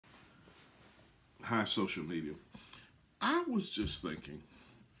Hi, social media. I was just thinking,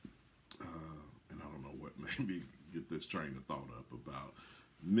 and I don't know what made me get this train of thought up about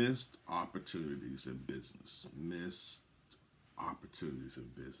missed opportunities in business. Missed opportunities in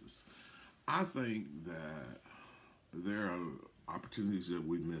business. I think that there are opportunities that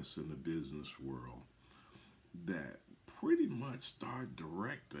we miss in the business world that pretty much start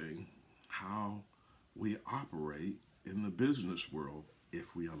directing how we operate in the business world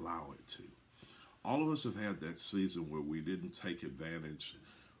if we allow it to. All of us have had that season where we didn't take advantage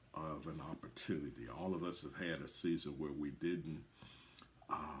of an opportunity. All of us have had a season where we didn't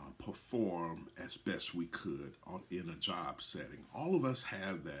perform as best we could in a job setting. All of us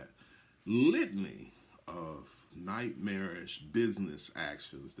have that litany of nightmarish business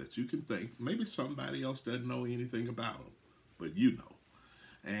actions that you can think maybe somebody else doesn't know anything about them, but you know.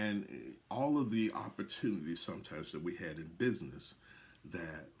 And all of the opportunities sometimes that we had in business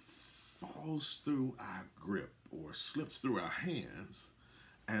that falls through our grip or slips through our hands,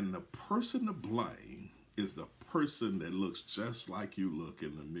 and the person to blame is the person that looks just like you look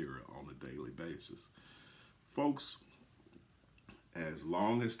in the mirror on a daily basis. Folks, as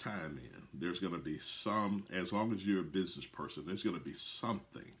long as time there's going to be as long as you're a business person, there's going to be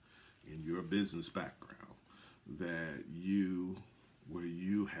something in your business background where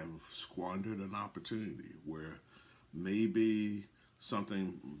you have squandered an opportunity, where maybe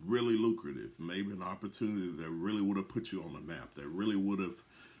something really lucrative, maybe an opportunity that really would have put you on the map, that really would have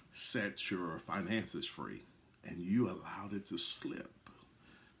set your finances free, and you allowed it to slip.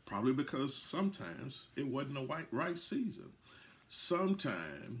 Probably because sometimes it wasn't the right season.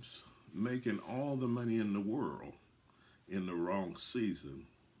 Sometimes making all the money in the world in the wrong season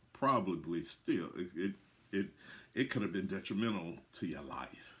probably still it could have been detrimental to your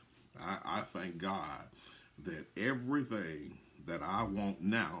life. I thank God that everything that I want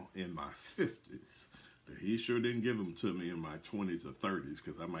now in my 50s, that he sure didn't give them to me in my 20s or 30s,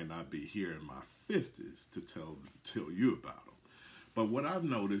 because I might not be here in my 50s to tell you about them. But what I've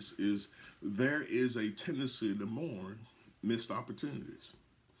noticed is there is a tendency to mourn missed opportunities.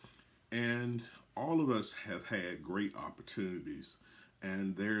 And all of us have had great opportunities,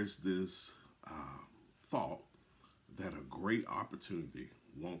 and there's this thought that a great opportunity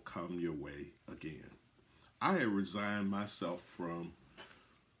won't come your way again. I had resigned myself for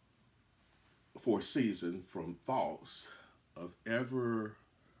a season from thoughts of ever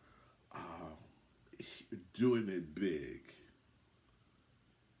doing it big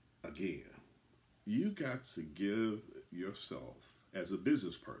again. You got to give yourself, as a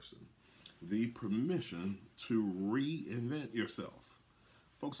business person, the permission to reinvent yourself.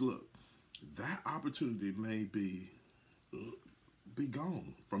 Folks, look, that opportunity may be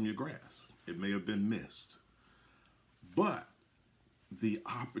gone from your grasp. It may have been missed. But the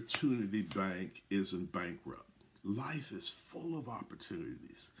opportunity bank isn't bankrupt. Life is full of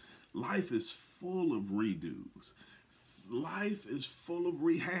opportunities. Life is full of redos. Life is full of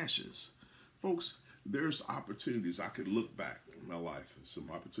rehashes. Folks, there's opportunities. I could look back in my life. Some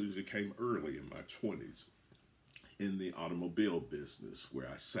opportunities that came early in my 20s in the automobile business, where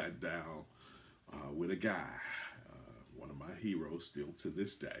I sat down with a guy, one of my heroes still to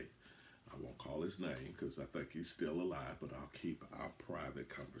this day. I won't call his name because I think he's still alive, but I'll keep our private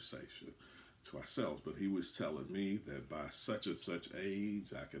conversation to ourselves. But he was telling me that by such and such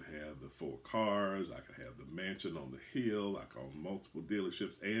age, I could have the 4 cars, I could have the mansion on the hill, I could own multiple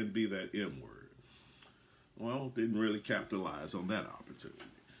dealerships, and be that M word. Well, didn't really capitalize on that opportunity.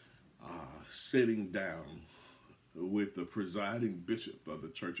 Sitting down with the presiding bishop of the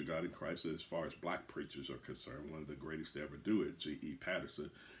Church of God in Christ, as far as black preachers are concerned, one of the greatest to ever do it, G.E. Patterson,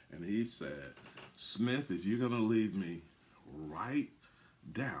 and he said, "Smith, if you're going to leave me, write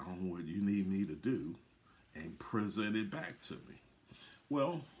down what you need me to do and present it back to me."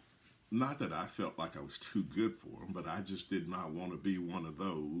 Well, not that I felt like I was too good for him, but I just did not want to be one of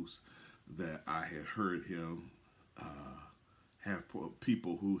those that I had heard him have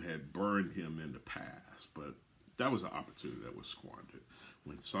people who had burned him in the past. But that was an opportunity that was squandered.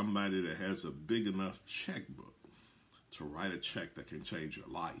 When somebody that has a big enough checkbook to write a check that can change your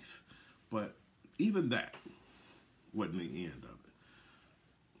life. But even that wasn't the end of it.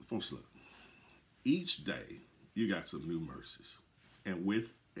 Folks, look, each day you got some new mercies. And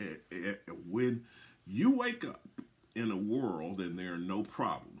when you wake up in a world and there are no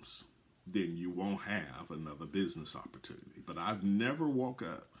problems, then you won't have another business opportunity. But I've never woke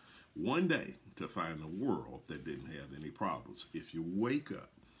up one day to find a world that didn't have any problems. If you wake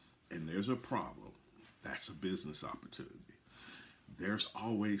up and there's a problem, that's a business opportunity. There's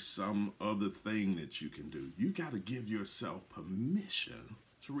always some other thing that you can do. You got to give yourself permission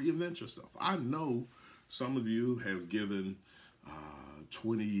to reinvent yourself. I know some of you have given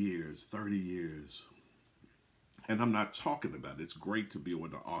 20 years, 30 years, and I'm not talking about it. It's great to be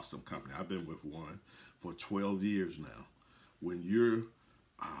with an awesome company. I've been with one for 12 years now. When you're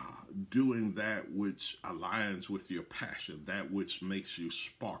doing that which aligns with your passion, that which makes you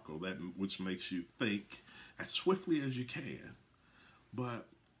sparkle, that which makes you think as swiftly as you can. But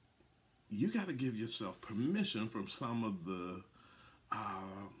you got to give yourself permission from some of the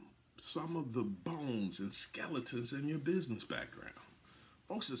bones and skeletons in your business background.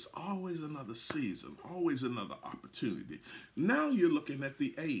 Folks, it's always another season, always another opportunity. Now you're looking at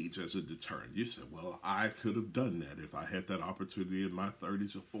the age as a deterrent. You said, well, I could have done that if I had that opportunity in my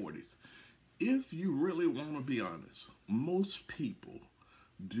 30s or 40s. If you really want to be honest, most people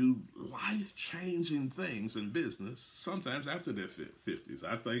do life-changing things in business sometimes after their 50s.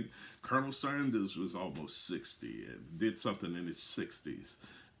 I think Colonel Sanders was almost 60 and did something in his 60s.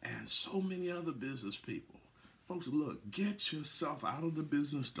 And so many other business people. Folks, look, get yourself out of the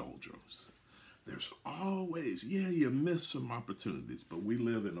business doldrums. There's always, you miss some opportunities, but we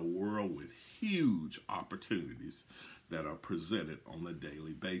live in a world with huge opportunities that are presented on a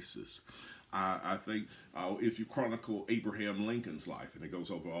daily basis. I think if you chronicle Abraham Lincoln's life, and it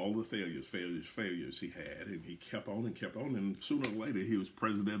goes over all the failures he had, and he kept on, and sooner or later he was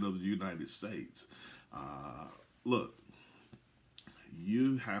president of the United States. Look,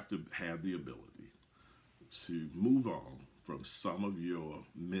 you have to have the ability to move on from some of your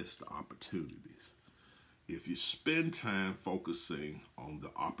missed opportunities. If you spend time focusing on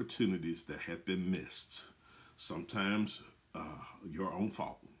the opportunities that have been missed, sometimes your own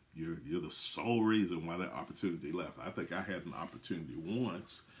fault. You're the sole reason why that opportunity left. I think I had an opportunity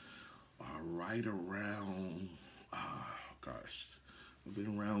once, right around, I've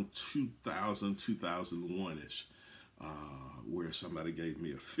been around 2000, 2001-ish, where somebody gave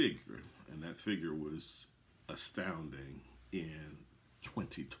me a figure, and that figure was astounding in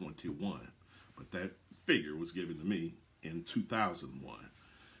 2021. But that figure was given to me in 2001.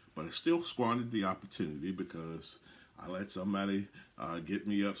 But I still squandered the opportunity because I let somebody get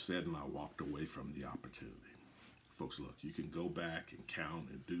me upset, and I walked away from the opportunity. Folks, look, you can go back and count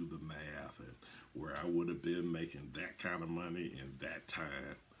and do the math and where I would have been making that kind of money in that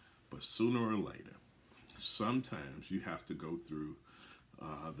time. But sooner or later, sometimes you have to go through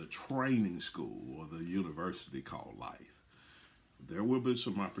the training school or the university called life. There will be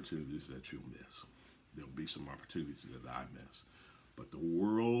some opportunities that you'll miss. There'll be some opportunities that I miss. But the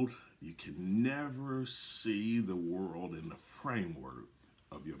world, you can never see the world in the framework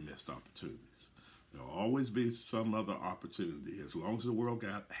of your missed opportunities. There'll always be some other opportunity. As long as the world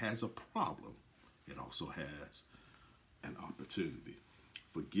has a problem, it also has an opportunity.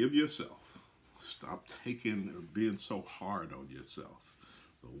 Forgive yourself. Stop being so hard on yourself.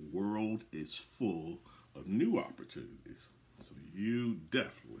 The world is full of new opportunities. So you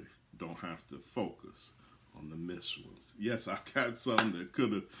definitely don't have to focus on the missed ones. Yes, I got some that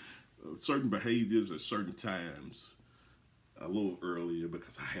could have certain behaviors at certain times a little earlier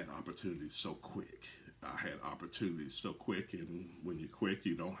because I had opportunities so quick. And when you're quick,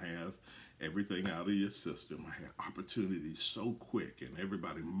 you don't have everything out of your system. I had opportunities so quick, and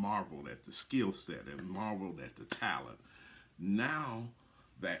everybody marveled at the skill set and marveled at the talent. Now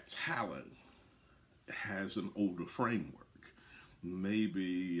that talent has an older framework.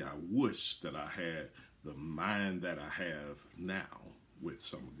 Maybe I wish that I had the mind that I have now with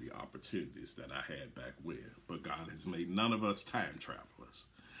some of the opportunities that I had back when. But God has made none of us time travelers.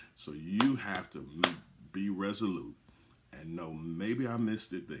 So you have to be resolute and know maybe I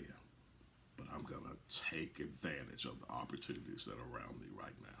missed it then, but I'm going to take advantage of the opportunities that are around me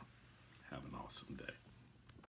right now. Have an awesome day.